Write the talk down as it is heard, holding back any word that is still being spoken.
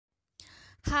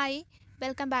Hi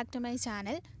welcome back to my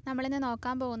channel. നമ്മളിന്ന്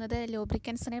നോക്കാൻ പോകുന്നത്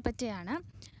ലൂബ്രിക്കൻസിനെ പറ്റിയാണ്.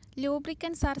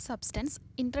 Lubricants are substance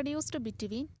introduced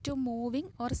between two moving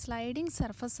or sliding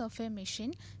surface of A machine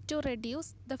to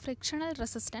reduce the frictional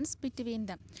resistance between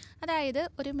them. അതായത്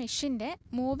ഒരു മെഷീൻ്റെ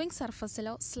moving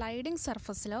സർഫസിലോ sliding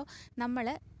സർഫസിലോ നമ്മൾ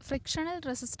frictional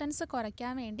resistance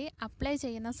കുറയ്ക്കാൻ വേണ്ടി അപ്ലൈ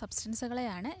ചെയ്യുന്ന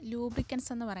സബ്സ്റ്റൻസുകളെയാണ് ലൂബ്രിക്കൻസ്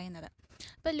എന്ന് പറയുന്നത്.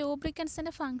 അപ്പോൾ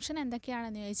ലൂബ്രിക്കൻസിൻ്റെ ഫംഗ്ഷൻ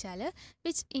എന്തൊക്കെയാണെന്ന് ചോദിച്ചാൽ,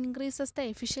 which increases the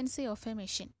efficiency of A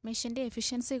മെഷീൻ്റെ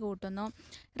എഫിഷ്യൻസി കൂട്ടുന്നു,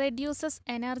 reduces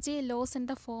energy loss in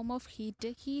the form of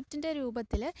ഹീറ്റിൻ്റെ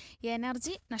രൂപത്തിൽ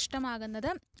എനർജി നഷ്ടമാകുന്നത്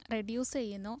റെഡ്യൂസ്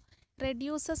ചെയ്യുന്നു,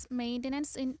 reduces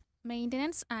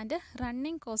maintenance and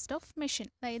running cost of machine,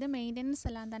 അതായത് മെയിൻ്റനൻസ്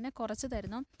എല്ലാം തന്നെ കുറച്ച്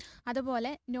തരുന്നു.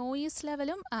 അതുപോലെ നോയിസ്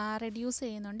ലെവലും റെഡ്യൂസ്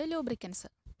ചെയ്യുന്നുണ്ട് lubricants.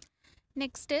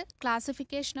 Next,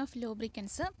 classification of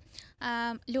lubricants.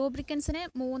 ലൂബ്രിക്കൻസിനെ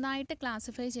മൂന്നായിട്ട്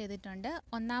ക്ലാസിഫൈ ചെയ്തിട്ടുണ്ട്.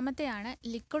 ഒന്നാമത്തെയാണ്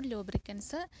liquid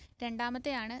lubricants,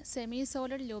 രണ്ടാമത്തെയാണ് semi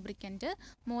solid lubricant,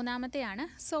 മൂന്നാമത്തെയാണ്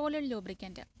solid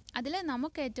lubricant. അതിൽ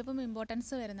നമുക്ക് ഏറ്റവും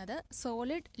ഇമ്പോർട്ടൻസ് വരുന്നത്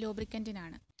solid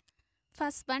ലൂബ്രിക്കൻറ്റിനാണ്.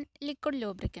 First one, liquid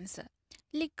lubricants.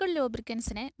 Liquid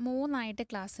ലൂബ്രിക്കൻസിനെ മൂന്നായിട്ട്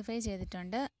ക്ലാസിഫൈ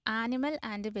ചെയ്തിട്ടുണ്ട്. ആനിമൽ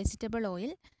ആൻഡ് വെജിറ്റബിൾ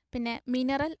ഓയിൽ, പിന്നെ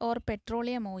mineral or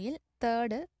petroleum oil,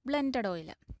 third blended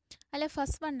oil. അല്ലെ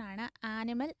first വണ്ണാണ്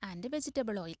animal and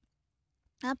vegetable oil.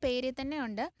 ആ പേരിൽ തന്നെ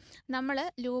ഉണ്ട്, നമ്മൾ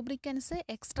ലൂബ്രിക്കൻസ്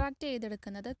എക്സ്ട്രാക്റ്റ്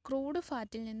ചെയ്തെടുക്കുന്നത് ക്രൂഡ്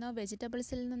ഫാറ്റിൽ നിന്നോ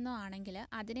വെജിറ്റബിൾസിൽ നിന്നോ ആണെങ്കിൽ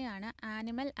അതിനെയാണ്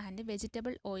ആനിമൽ ആൻഡ്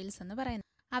വെജിറ്റബിൾ ഓയിൽസ് എന്ന് പറയുന്നത്.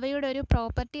 അവയുടെ ഒരു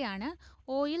പ്രോപ്പർട്ടിയാണ്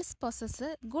oils possess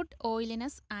good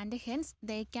oiliness and hence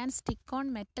they can stick on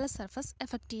metal surface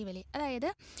effectively. അതായത്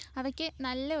അവയ്ക്ക്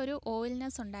നല്ല ഒരു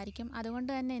ഓയിൽനെസ് ഉണ്ടായിരിക്കും,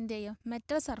 അതുകൊണ്ട് തന്നെ എന്ത് ചെയ്യും,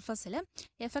 മെറ്റൽ സർഫസിൽ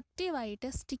എഫക്റ്റീവായിട്ട്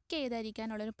സ്റ്റിക്ക്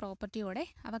ചെയ്തിരിക്കാനുള്ളൊരു പ്രോപ്പർട്ടി കൂടെ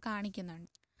അവ കാണിക്കുന്നുണ്ട്.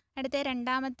 അടുത്ത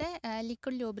രണ്ടാമത്തെ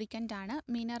ലിക്വിഡ് ലൂബ്രിക്കൻ്റ് ആണ്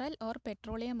mineral or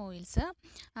petroleum oils.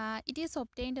 It is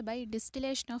obtained by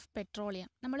distillation of petroleum.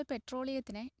 നമ്മൾ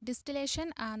പെട്രോളിയത്തിനെ ഡിസ്റ്റിലേഷൻ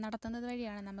നടത്തുന്നത്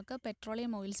വഴിയാണ് നമുക്ക്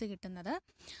പെട്രോളിയം ഓയിൽസ് കിട്ടുന്നത്.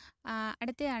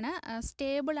 അടുത്തയാണ്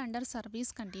സ്റ്റേബിൾ അണ്ടർ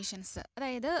സർവീസ് കണ്ടീഷൻസ്.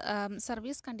 അതായത്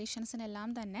സർവീസ് കണ്ടീഷൻസിനെല്ലാം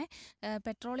തന്നെ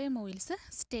പെട്രോളിയം ഓയിൽസ്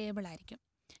സ്റ്റേബിൾ ആയിരിക്കും.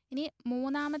 ഇനി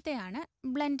മൂന്നാമത്തെയാണ്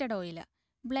ബ്ലെൻഡഡ് ഓയിൽ.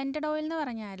 ബ്ലെൻഡഡ് ഓയിൽ എന്ന്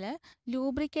പറഞ്ഞാൽ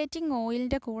ലൂബ്രിക്കേറ്റിംഗ്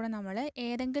ഓയിലിൻ്റെ കൂടെ നമ്മൾ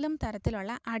ഏതെങ്കിലും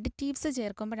തരത്തിലുള്ള അഡിറ്റീവ്സ്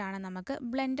ചേർക്കുമ്പോഴാണ് നമുക്ക്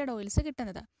ബ്ലെൻഡഡ് ഓയിൽസ്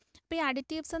കിട്ടുന്നത്. അപ്പോൾ ഈ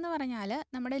അഡിറ്റീവ്സ് എന്ന് പറഞ്ഞാൽ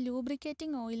നമ്മുടെ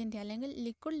ലൂബ്രിക്കേറ്റിംഗ് ഓയിലിൻ്റെ അല്ലെങ്കിൽ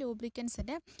ലിക്വിഡ്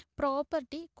ലൂബ്രിക്കൻസിൻ്റെ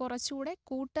പ്രോപ്പർട്ടി കുറച്ചുകൂടെ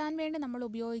കൂട്ടാൻ വേണ്ടി നമ്മൾ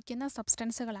ഉപയോഗിക്കുന്ന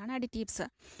സബ്സ്റ്റൻസുകളാണ് അഡിറ്റീവ്സ്.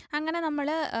 അങ്ങനെ നമ്മൾ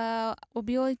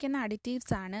ഉപയോഗിക്കുന്ന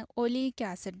അഡിറ്റീവ്സ് ആണ് ഒലീക്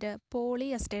ആസിഡ്, പോളി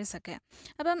എസ്റ്റേഴ്സ് ഒക്കെ.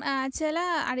 അപ്പം ചില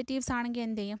അഡിറ്റീവ്സ് ആണെങ്കിൽ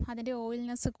എന്ത് ചെയ്യും, അതിൻ്റെ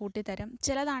ഓയിൽനെസ് കൂട്ടിത്തരും,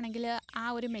 ചിലതാണെങ്കിൽ ആ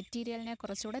ഒരു മെറ്റീരിയലിനെ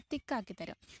കുറച്ചുകൂടെ തിക്കാക്കി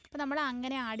തരും. അപ്പോൾ നമ്മൾ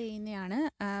അങ്ങനെ ആഡ് ചെയ്യുന്നതാണ്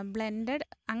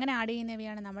അങ്ങനെ ആഡ്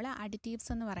ചെയ്യുന്നവയാണ് നമ്മൾ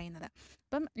അഡിറ്റീവ്സ് എന്ന് പറയുന്നത്.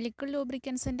 അപ്പം ലിക്വിഡ്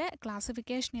ലൂബ്രിക്കൻസിൻ്റെ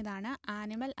ക്ലാസിഫിക്കേഷൻ ഇതാണ്: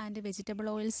 animal and vegetable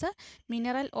oils,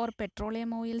 mineral or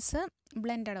petroleum oils,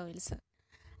 blended oils.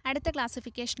 അടുത്ത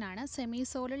ക്ലാസിഫിക്കേഷനാണ് സെമി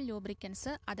സോളിഡ്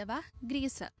ലൂബ്രിക്കൻസ് അഥവാ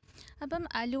ഗ്രീസ്. അപ്പം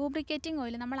ലൂബ്രിക്കേറ്റിംഗ്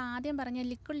ഓയിൽ, നമ്മൾ ആദ്യം പറഞ്ഞ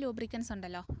ലിക്വിഡ് ലൂബ്രിക്കൻസ്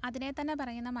ഉണ്ടല്ലോ, അതിനെ തന്നെ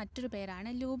പറയുന്ന മറ്റൊരു പേരാണ്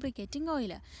ലൂബ്രിക്കേറ്റിംഗ്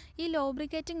ഓയിൽ. ഈ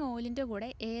ലൂബ്രിക്കേറ്റിംഗ് ഓയിലിൻ്റെ കൂടെ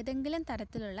ഏതെങ്കിലും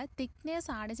തരത്തിലുള്ള തിക്നെസ്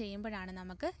ആഡ് ചെയ്യുമ്പോഴാണ്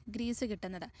നമുക്ക് ഗ്രീസ്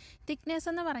കിട്ടുന്നത്. തിക്നെസ്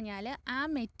എന്ന് പറഞ്ഞാൽ ആ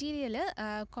മെറ്റീരിയൽ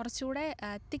കുറച്ചുകൂടെ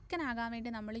തിക്കനാകാൻ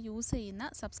വേണ്ടി നമ്മൾ യൂസ് ചെയ്യുന്ന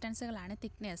സബ്സ്റ്റൻസുകളാണ്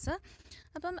തിക്നെസ്.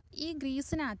 അപ്പം ഈ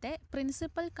ഗ്രീസിനകത്തെ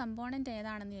പ്രിൻസിപ്പൽ കമ്പോണൻറ്റ്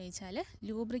ഏതാണെന്ന് ചോദിച്ചാൽ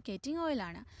ലൂബ്രിക്കേറ്റിംഗ്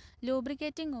ഓയിലാണ്.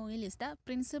 Lubricating oil is the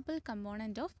principal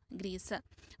component of Greece.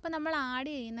 അപ്പോൾ നമ്മൾ ആഡ്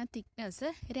ചെയ്യുന്ന തിക്നെസ്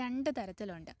രണ്ട്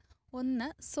തരത്തിലുണ്ട്. ഒന്ന്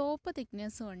സോപ്പ്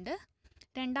തിക്നെസ്സും ഉണ്ട്,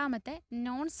 രണ്ടാമത്തെ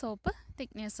നോൺ സോപ്പ്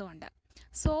തിക്നെസ്സും ഉണ്ട്.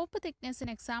 സോപ്പ്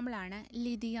തിക്നെസ്സിന് എക്സാമ്പിളാണ്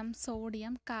ലിഥിയം,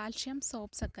 സോഡിയം, കാൽഷ്യം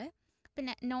സോപ്സ് ഒക്കെ.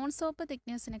 പിന്നെ നോൺ സോപ്പ്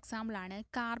തിക്നെസ്സിന് എക്സാമ്പിളാണ്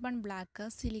കാർബൺ ബ്ലാക്ക്,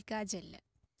 സിലിക്ക ജെല്ല്.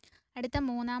 അടുത്ത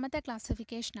മൂന്നാമത്തെ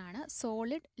ക്ലാസിഫിക്കേഷനാണ്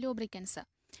solid lubricants.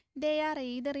 They are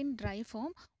either in dry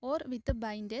form or with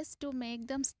binders to make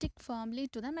them stick firmly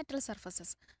to the metal surfaces.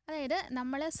 അതായത്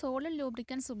നമ്മൾ solid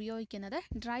lubricants ഉപയോഗിക്കുന്നത്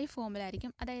dry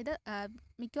ഫോമിലായിരിക്കും. അതായത്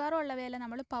മിക്കവാറും ഉള്ളവയെല്ലാം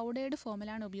നമ്മൾ പൗഡേർഡ്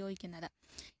ഫോമിലാണ് ഉപയോഗിക്കുന്നത്.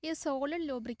 ഈ സോളിഡ്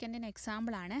ലൂബ്രിക്കൻറ്റിന്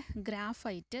എക്സാമ്പിളാണ്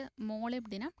ഗ്രാഫൈറ്റ്,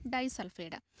 മോളിബ്ഡിനം,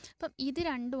 ഡൈസൾഫൈഡ്. അപ്പം ഇത്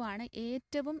രണ്ടുമാണ്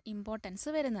ഏറ്റവും ഇമ്പോർട്ടൻസ്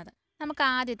വരുന്നത്. നമുക്ക്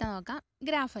ആദ്യത്തെ നോക്കാം,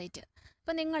 ഗ്രാഫൈറ്റ്.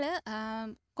 അപ്പോൾ നിങ്ങൾ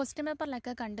ക്വസ്റ്റ്യൻ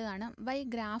പേപ്പറിലൊക്കെ കണ്ടു കാണും, Y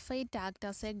graphite act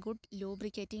as A good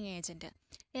lubricating agent.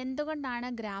 എന്തുകൊണ്ടാണ്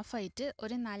ഗ്രാഫൈറ്റ്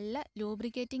ഒരു നല്ല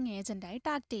ലൂബ്രിക്കേറ്റിംഗ് ഏജൻറ്റായിട്ട്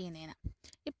ആക്ട് ചെയ്യുന്നതെന്ന്.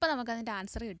 ഇപ്പോൾ നമുക്കതിൻ്റെ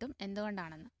ആൻസർ കിട്ടും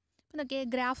എന്തുകൊണ്ടാണെന്ന്. അപ്പോൾ നോക്കിയേ,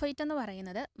 ഗ്രാഫൈറ്റ് എന്ന്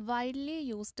പറയുന്നത് വൈഡ്ലി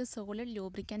യൂസ്ഡ് സോളിഡ്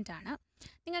ലൂബ്രിക്കൻ്റ് ആണ്.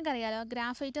 നിങ്ങൾക്കറിയാലോ,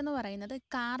 ഗ്രാഫൈറ്റ് എന്ന് പറയുന്നത്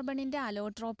കാർബണിൻ്റെ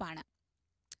അലോട്രോപ്പാണ്.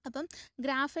 അപ്പം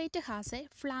graphite has A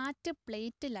flat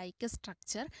plate like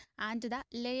structure and the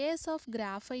layers of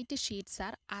graphite sheets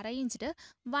R arranged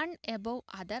one above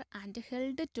other and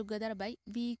held together by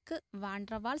week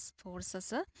van der Waals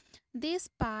forces.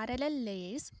 These parallel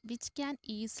layers which can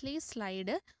easily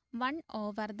slide one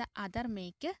over the other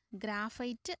make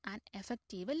graphite and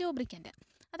effective lubricant.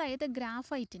 അതായത്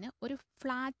ഗ്രാഫൈറ്റിന് ഒരു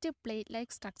flat plate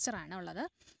like സ്ട്രക്ചറാണ് ഉള്ളത്.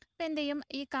 അപ്പോൾ എന്ത് ചെയ്യും,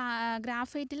 ഈ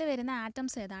ഗ്രാഫൈറ്റിൽ വരുന്ന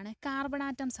atoms ഏതാണ്? Carbon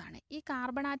atoms ആണ്. ഈ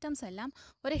കാർബൺ ആറ്റംസ് എല്ലാം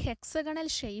ഒരു ഹെക്സഗണൽ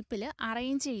ഷേപ്പിൽ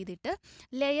അറേഞ്ച് ചെയ്തിട്ട്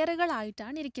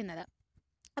ലെയറുകളായിട്ടാണ് ഇരിക്കുന്നത്.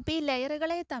 അപ്പോൾ ഈ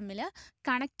ലെയറുകളെ തമ്മിൽ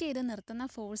കണക്ട് ചെയ്ത് നിർത്തുന്ന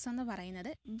ഫോഴ്സ് എന്ന് പറയുന്നത്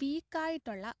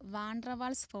വീക്കായിട്ടുള്ള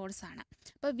വാൻഡർവാൾസ് ഫോഴ്സാണ്.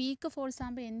 അപ്പോൾ വീക്ക് ഫോഴ്സ്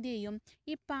ആകുമ്പോൾ എന്ത് ചെയ്യും,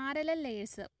 ഈ പാരലൽ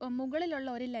ലെയേഴ്സ് മുകളിലുള്ള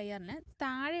ഒരു ലെയറിന്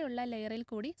താഴെയുള്ള ലെയറിൽ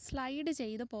കൂടി സ്ലൈഡ്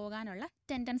ചെയ്ത് പോകാനുള്ള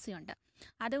ടെൻഡൻസി ഉണ്ട്.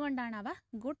 അതുകൊണ്ടാണ് അവ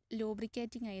ഗുഡ്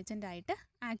ലൂബ്രിക്കേറ്റിംഗ് ഏജൻ്റായിട്ട്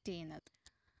ആക്ട് ചെയ്യുന്നത്.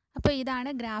 അപ്പോൾ ഇതാണ്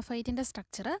ഗ്രാഫൈറ്റിൻ്റെ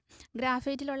സ്ട്രക്ചർ.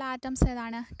 ഗ്രാഫൈറ്റിലുള്ള ആറ്റംസ്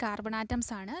ഏതാണ്? കാർബൺ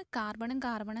ആറ്റംസ് ആണ്. കാർബണും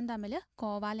കാർബണും തമ്മിൽ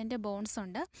കോവാലൻ്റ് ബോൺസ്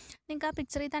ഉണ്ട്. നിങ്ങൾക്ക് ആ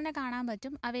പിക്ചറിൽ തന്നെ കാണാൻ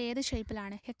പറ്റും അവ ഏത്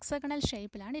ഷേപ്പിലാണ്? ഹെക്സഗണൽ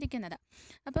ഷേപ്പിലാണ് ഇരിക്കുന്നത്.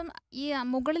 അപ്പം ഈ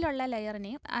മുകളിലുള്ള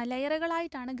ലെയറിനെയും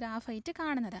ലെയറുകളായിട്ടാണ് ഗ്രാഫൈറ്റ്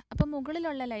കാണുന്നത്. അപ്പം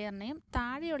മുകളിലുള്ള ലെയറിനെയും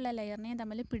താഴെയുള്ള ലെയറിനെയും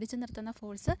തമ്മിൽ പിടിച്ചു നിർത്തുന്ന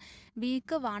ഫോഴ്സ്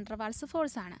വീക്ക് വാൻഡർവാൾസ്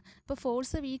ഫോഴ്സാണ്. അപ്പോൾ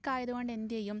ഫോഴ്സ് വീക്ക് ആയതുകൊണ്ട്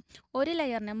എന്ത് ചെയ്യും, ഒരു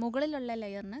ലെയറിന് മുകളിലുള്ള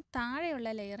ലെയറിന് താഴെയുള്ള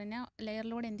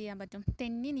ലെയറിലൂടെ എന്ത് ചെയ്യാൻ പറ്റും?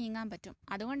 തെന്നി നീങ്ങാൻ പറ്റും.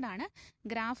 അതുകൊണ്ടാണ്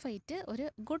ഗ്രാഫൈറ്റ് ഒരു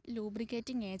ഗുഡ്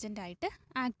ലൂബ്രിക്കേറ്റിംഗ് ഏജൻ്റായിട്ട്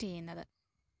ആക്ട് ചെയ്യുന്നത്.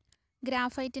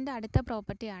 ഗ്രാഫൈറ്റിൻ്റെ അടുത്ത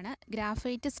പ്രോപ്പർട്ടിയാണ്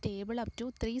graphite stable up to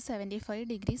 375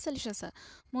 degree Celsius.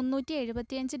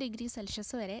 375 degree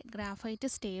Celsius വരെ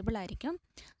ഗ്രാഫൈറ്റ് സ്റ്റേബിൾ ആയിരിക്കും.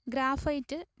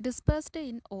 Graphite dispersed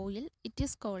in oil, it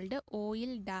is called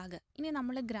oil ഡാഗ്. ഇനി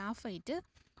നമ്മൾ ഗ്രാഫൈറ്റ്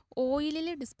ഓയിലിൽ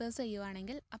ഡിസ്പേഴ്സ്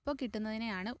ചെയ്യുവാണെങ്കിൽ അപ്പോൾ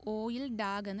കിട്ടുന്നതിനെയാണ് ഓയിൽ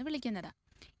ഡാഗ് എന്ന് വിളിക്കുന്നത്.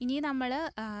 ഇനി നമ്മൾ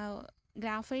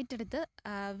ഗ്രാഫൈറ്റ് എടുത്ത്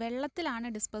വെള്ളത്തിലാണ്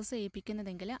ഡിസ്പേഴ്സ്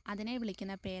ചെയ്യിപ്പിക്കുന്നതെങ്കിൽ അതിനെ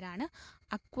വിളിക്കുന്ന പേരാണ്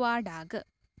അക്വാഡാഗ്.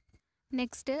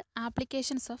 Next,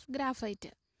 applications of graphite.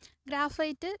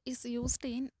 Graphite is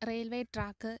used in railway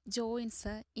track,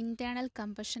 joints, internal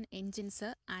combustion engines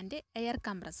and air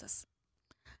compresses.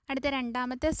 അടുത്ത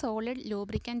രണ്ടാമത്തെ സോളിഡ്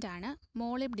ലൂബ്രിക്കൻ്റ് ആണ്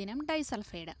മോളിബ്ഡിനം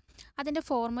ഡൈസൾഫൈഡ്. അതിൻ്റെ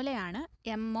ഫോർമുലയാണ്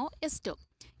MOS2.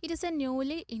 It is A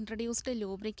newly introduced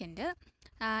lubricant.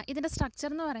 ഇതിൻ്റെ സ്ട്രക്ചർ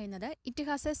എന്ന് പറയുന്നത് it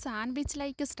has A sandwich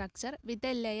like structure with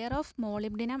a layer of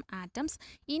molybdenum atoms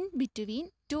in between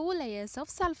 2 layers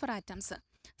of sulphur atoms.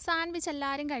 Sandwich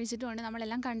എല്ലാവരും കഴിച്ചിട്ടുമുണ്ട്,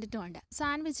 നമ്മളെല്ലാം കണ്ടിട്ടുമുണ്ട്.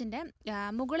 സാൻഡ്വിച്ചിൻ്റെ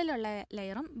മുകളിലുള്ള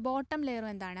ലെയറും bottom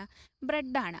ലെയറും എന്താണ്?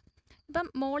 ബ്രെഡാണ്. ഇപ്പം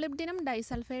മോളിബ്ഡിനം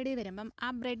ഡൈസൾഫൈഡ് വരുമ്പം ആ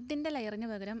ബ്രെഡിൻ്റെ ലെയറിന്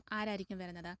പകരം ആരായിരിക്കും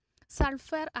വരുന്നത്?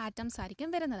 സൾഫർ ആറ്റംസ് ആയിരിക്കും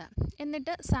വരുന്നത്.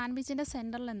 എന്നിട്ട് സാൻഡ്വിച്ചിൻ്റെ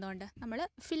സെൻറ്ററിൽ എന്തുണ്ട്? നമ്മൾ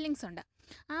ഫില്ലിങ്സ് ഉണ്ട്.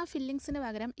 ആ ഫില്ലിങ്സിന്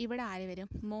പകരം ഇവിടെ ആര് വരും?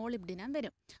 മോളിബ്ഡിനം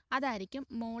വരും. അതായിരിക്കും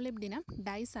മോളിബ്ഡിനം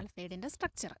ഡൈസൾഫൈഡിൻ്റെ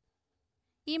സ്ട്രക്ചർ.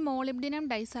 ഈ മോളിബ്ഡിനം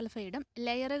ഡൈസൾഫൈഡും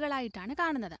ലെയറുകളായിട്ടാണ്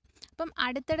കാണുന്നത്. അപ്പം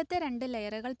അടുത്തടുത്ത 2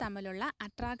 ലെയറുകൾ തമ്മിലുള്ള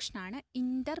അട്രാക്ഷനാണ്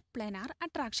ഇൻ്റർപ്ലെനാർ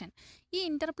അട്രാക്ഷൻ. ഈ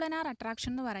ഇൻ്റർപ്ലെനാർ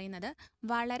അട്രാക്ഷൻ എന്ന് പറയുന്നത്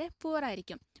വളരെ പുവർ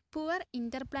ആയിരിക്കും. Poor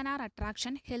ഇൻ്റർപ്ലെനാർ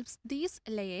attraction helps these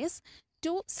layers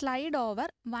to slide over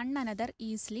one another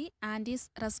easily and is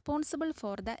responsible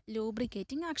for the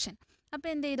lubricating action. അപ്പോൾ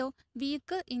എന്ത് ചെയ്തു?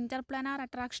 വീക്ക് ഇൻ്റർപ്ലാനാർ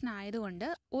അട്രാക്ഷൻ ആയതുകൊണ്ട്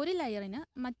ഒരു ലെയറിന്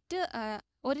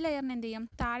എന്ത് ചെയ്യും?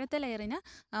 താഴത്തെ ലെയറിന്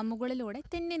മുകളിലൂടെ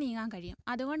തെന്നി നീങ്ങാൻ കഴിയും.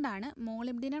 അതുകൊണ്ടാണ്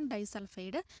മോളിബ്ഡിനം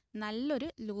ഡൈസൾഫൈഡ് നല്ലൊരു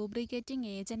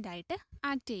ലൂബ്രിക്കേറ്റിംഗ് ഏജൻ്റായിട്ട്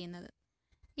ആക്ട് ചെയ്യുന്നത്.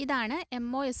 ഇതാണ്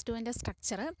MOS2ൻ്റെ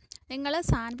സ്ട്രക്ചർ. നിങ്ങൾ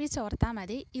സാൻഡ്വിച്ച് ഓർത്താൽ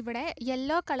മതി. ഇവിടെ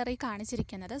യെല്ലോ കളറിൽ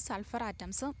കാണിച്ചിരിക്കുന്നത് സൾഫർ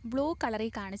ആറ്റംസും ബ്ലൂ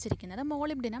കളറിൽ കാണിച്ചിരിക്കുന്നത്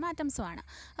മോളിബ്ഡിനം ആറ്റംസുമാണ്.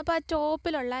 അപ്പോൾ ആ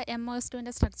ടോപ്പിലുള്ള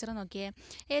MOS2ൻ്റെ സ്ട്രക്ചർ നോക്കിയേ.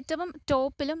 ഏറ്റവും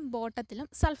ടോപ്പിലും ബോട്ടത്തിലും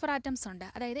സൾഫർ ആറ്റംസ് ഉണ്ട്,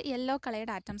 അതായത് യെല്ലോ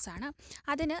കളേർഡ് ആറ്റംസ് ആണ്.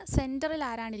 അതിന് സെൻറ്ററിൽ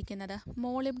ആരാണ് ഇരിക്കുന്നത്?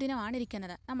 മോളിബ്ഡിനമാണ്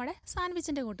ഇരിക്കുന്നത്, നമ്മുടെ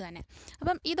സാൻഡ്വിച്ചിൻ്റെ കൂട്ട് തന്നെ.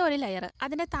 അപ്പം ഇതൊരു ലെയർ.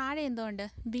 അതിൻ്റെ താഴെ എന്തുകൊണ്ട്?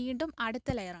 വീണ്ടും അടുത്ത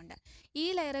ലെയറുണ്ട്. ഈ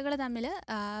ലെയറുകൾ തമ്മിൽ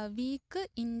വീക്ക്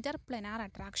ഇൻ്റർപ്ലെനാർ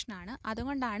അട്രാക്ഷനാണ്.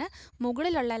 അതുകൊണ്ടാണ്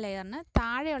മുകളിലുള്ള ലെയറിന്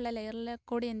താഴെയുള്ള ലെയറിൽ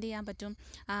കൂടി എന്ത് ചെയ്യാൻ പറ്റും?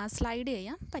 സ്ലൈഡ്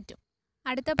ചെയ്യാൻ പറ്റും.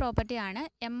 അടുത്ത പ്രോപ്പർട്ടിയാണ്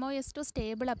MOS2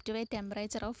 stable up to A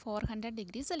temperature of 400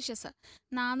 degree Celsius.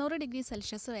 400 degree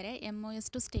Celsius വരെ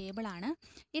MOS2 സ്റ്റേബിൾ ആണ്.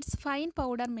 It's fine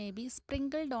powder may be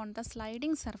sprinkled on the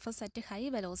sliding surface at high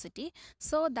velocity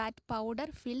so that powder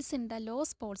fils in the law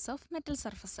spots of metal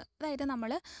surface. അതായത്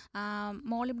നമ്മൾ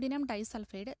molybdenum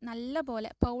disulphide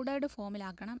നല്ലപോലെ powdered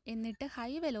ഫോമിലാക്കണം. എന്നിട്ട്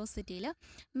high വെലോസിറ്റിയിൽ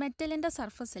മെറ്റലിൻ്റെ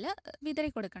സർഫസിൽ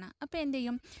വിതറി കൊടുക്കണം. അപ്പോൾ എന്ത്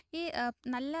ചെയ്യും? ഈ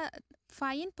നല്ല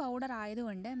ഫൈൻ പൗഡർ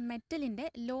ആയതുകൊണ്ട് മെറ്റലിൻ്റെ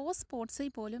ലോ സ്പോട്ട്സിൽ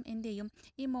പോലും എന്ത് ചെയ്യും?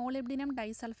 ഈ മോളിബ്ഡിനം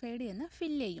ഡൈസൾഫൈഡ് എന്ന്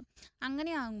ഫില്ല് ചെയ്യും.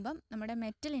 അങ്ങനെ ആകുമ്പം നമ്മുടെ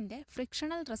മെറ്റലിൻ്റെ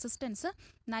ഫ്രിക്ഷണൽ റെസിസ്റ്റൻസ്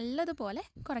നല്ലതുപോലെ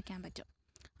കുറയ്ക്കാൻ പറ്റും.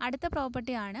 അടുത്ത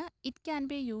പ്രോപ്പർട്ടിയാണ് it can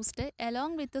be used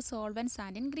along with solvents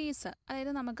and in Greece.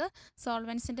 അതായത് നമുക്ക്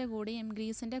സോൾവൻസിൻ്റെ കൂടെയും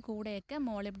ഗ്രീസിൻ്റെ കൂടെയൊക്കെ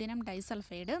മോളിബ്ഡിനം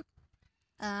ഡൈസൾഫൈഡ്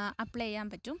അപ്ലൈ ചെയ്യാൻ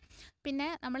പറ്റും. പിന്നെ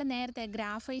നമ്മൾ നേരത്തെ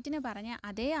ഗ്രാഫൈറ്റിന് പറഞ്ഞ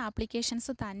അതേ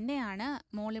ആപ്ലിക്കേഷൻസ് തന്നെയാണ്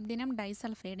മോളിബ്ഡിനം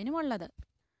ഡൈസൾഫൈഡിനും ഉള്ളത്.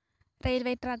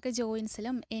 റെയിൽവേ ട്രാക്ക്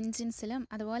ജോയിൻസിലും എൻജിൻസിലും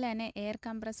അതുപോലെ തന്നെ എയർ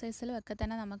കംപ്രസേഴ്സിലും ഒക്കെ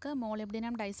തന്നെ നമുക്ക്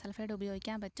മോളിബ്ഡിനം ഡൈസൾഫൈഡ്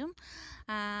ഉപയോഗിക്കാൻ പറ്റും.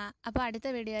 അപ്പോൾ അടുത്ത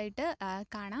വീഡിയോ ആയിട്ട്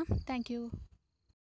കാണാം. താങ്ക്